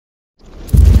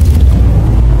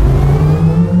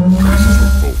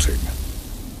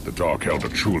Dark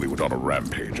Elder truly went on a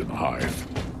rampage in the Hive.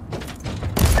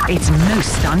 It's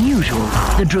most unusual.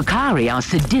 The Drukhari are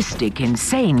sadistic,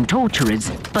 insane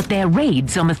torturers, but their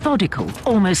raids are methodical,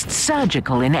 almost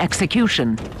surgical in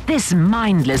execution. This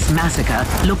mindless massacre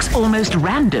looks almost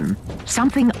random.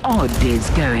 Something odd is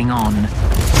going on. I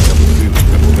have a feeling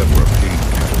that whatever a pain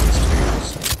catalyst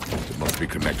is, it must be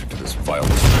connected to this vile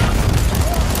experiment.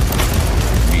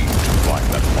 I need to find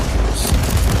that monolith.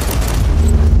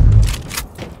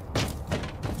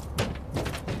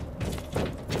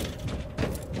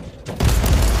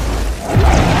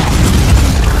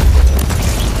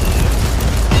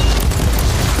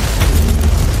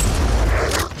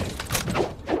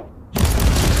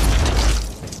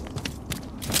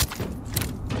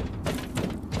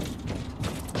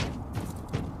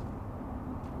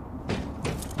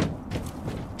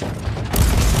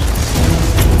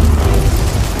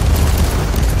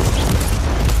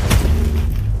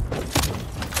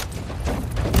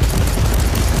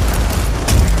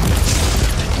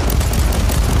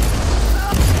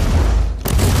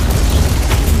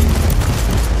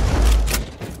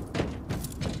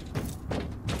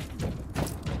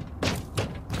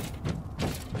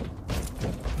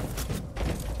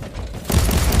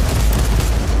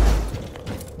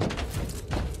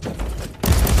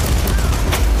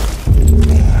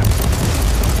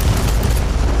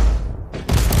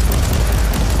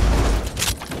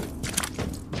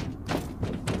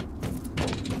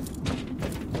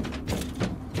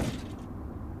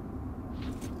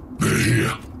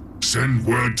 Send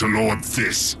word to Lord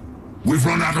Thiss. We've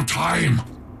run out of time.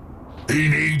 He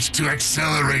needs to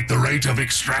accelerate the rate of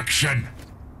extraction.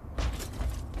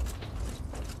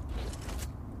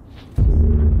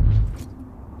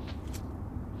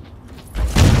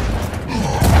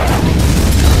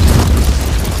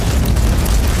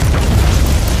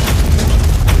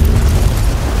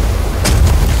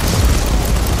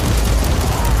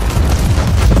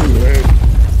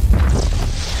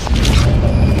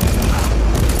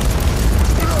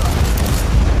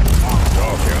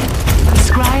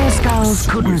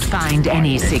 Couldn't find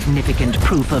any significant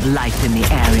proof of life in the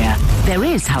area. There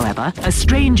is, however, a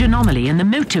strange anomaly in the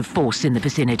motive force in the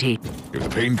vicinity. If the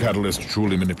pain catalyst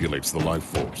truly manipulates the life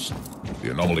force,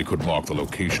 the anomaly could mark the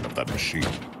location of that machine.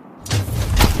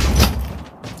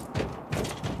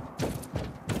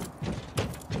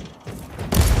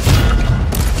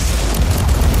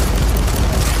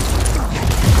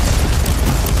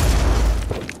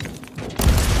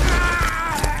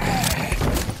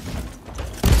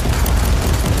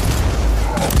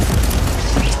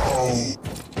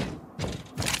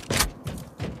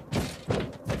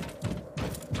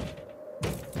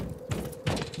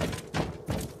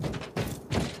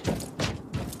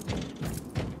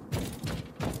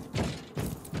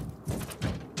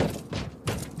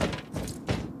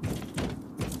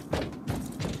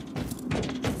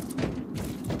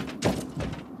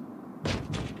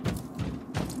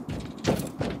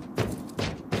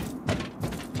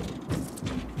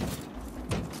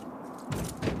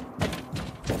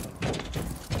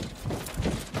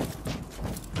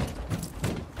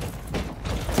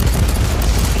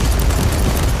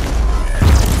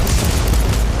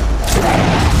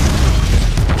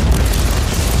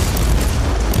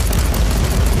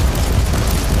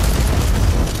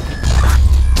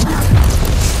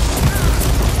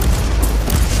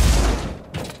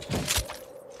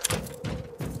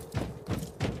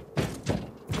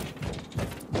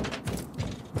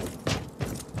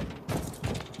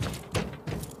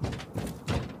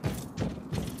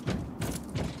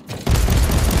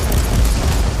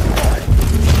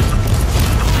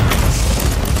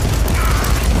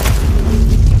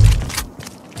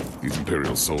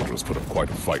 Imperial soldiers put up quite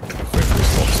a fight to defend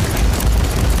this log station.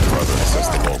 I'd rather access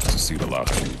the logs to see the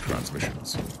last few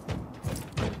transmissions.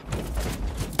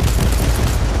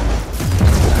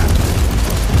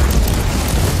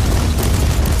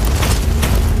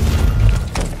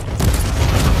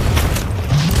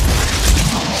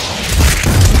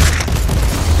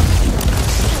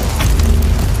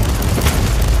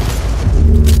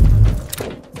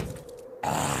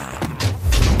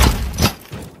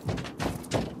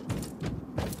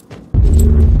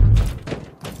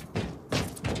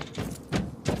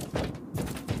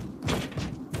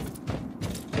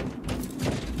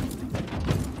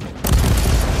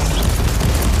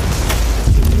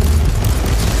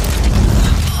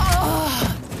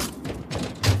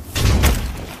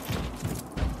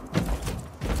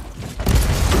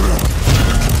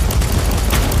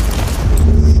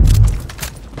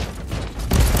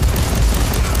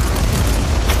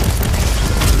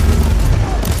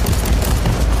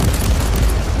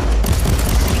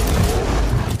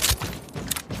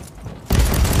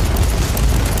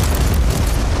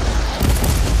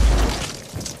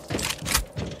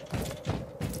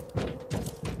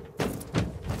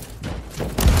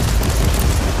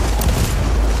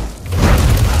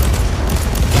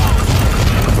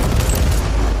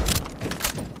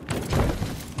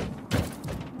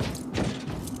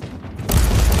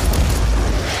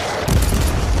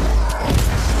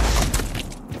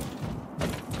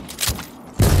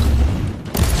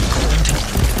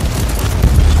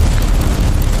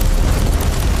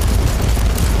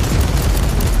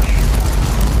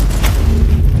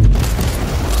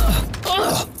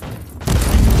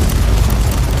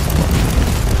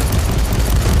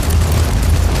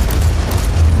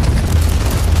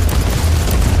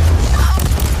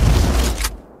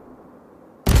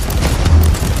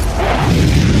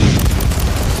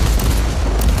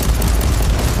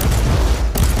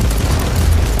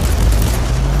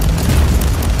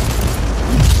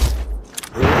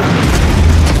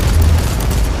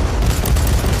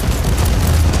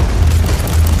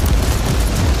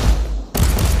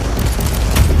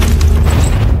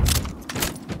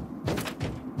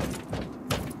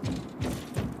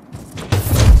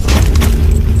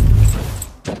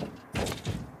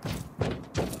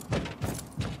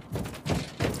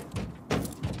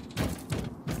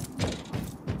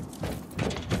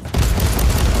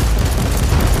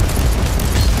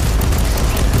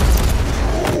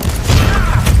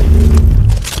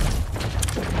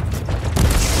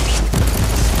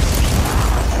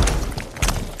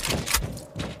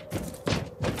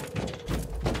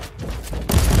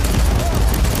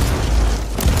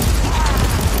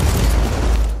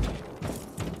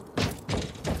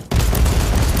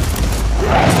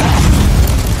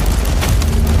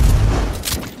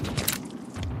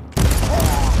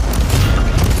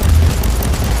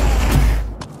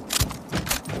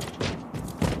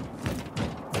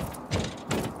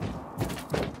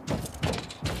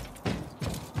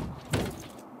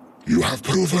 You have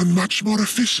proven much more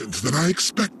efficient than I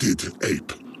expected,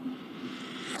 Ape.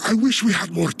 I wish we had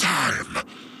more time.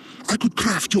 I could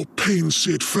craft your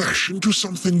pain-seared flesh into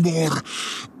something more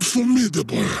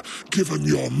formidable, given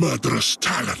your murderous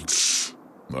talents.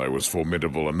 I was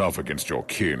formidable enough against your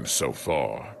kin so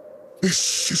far.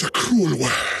 This is a cruel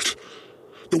world.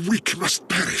 The weak must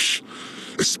perish,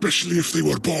 especially if they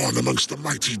were born amongst the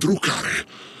mighty Drukhari.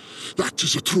 That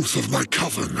is the truth of my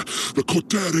coven, the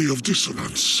coterie of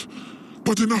dissonance.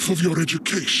 But enough of your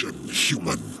education,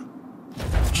 human.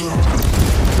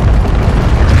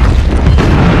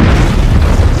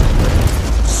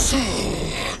 So,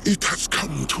 it has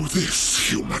come to this,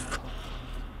 human.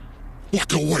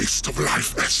 What a waste of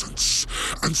life essence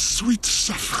and sweet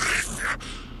suffering.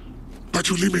 But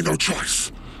you leave me no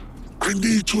choice. I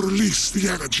need to release the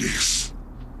energies.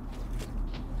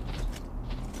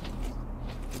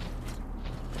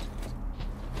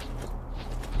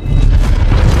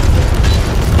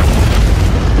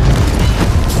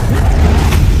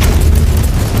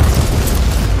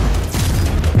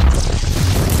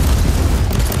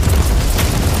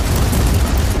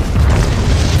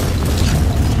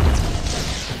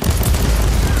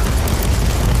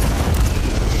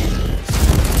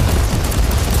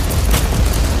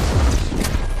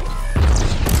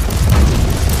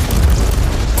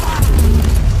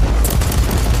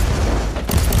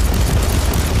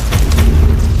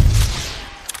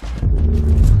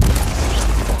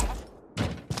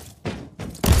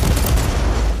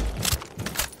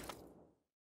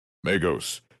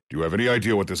 Magos, do you have any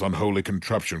idea what this unholy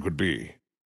contraption could be?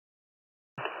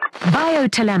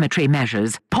 Biotelemetry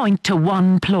measures point to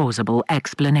one plausible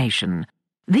explanation.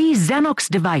 These Xenox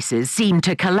devices seem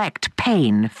to collect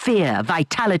pain, fear,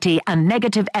 vitality, and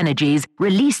negative energies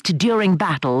released during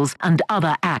battles and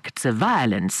other acts of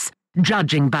violence.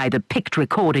 Judging by the picked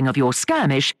recording of your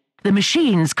skirmish, the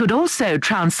machines could also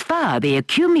transfer the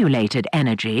accumulated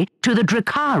energy to the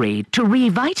Drukhari to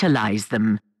revitalize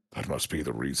them. That must be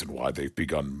the reason why they've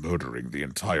begun murdering the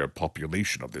entire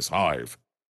population of this hive.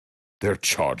 They're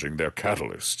charging their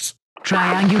catalysts.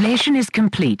 Triangulation is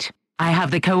complete. I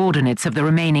have the coordinates of the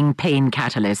remaining pain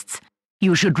catalysts.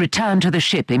 You should return to the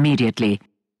ship immediately.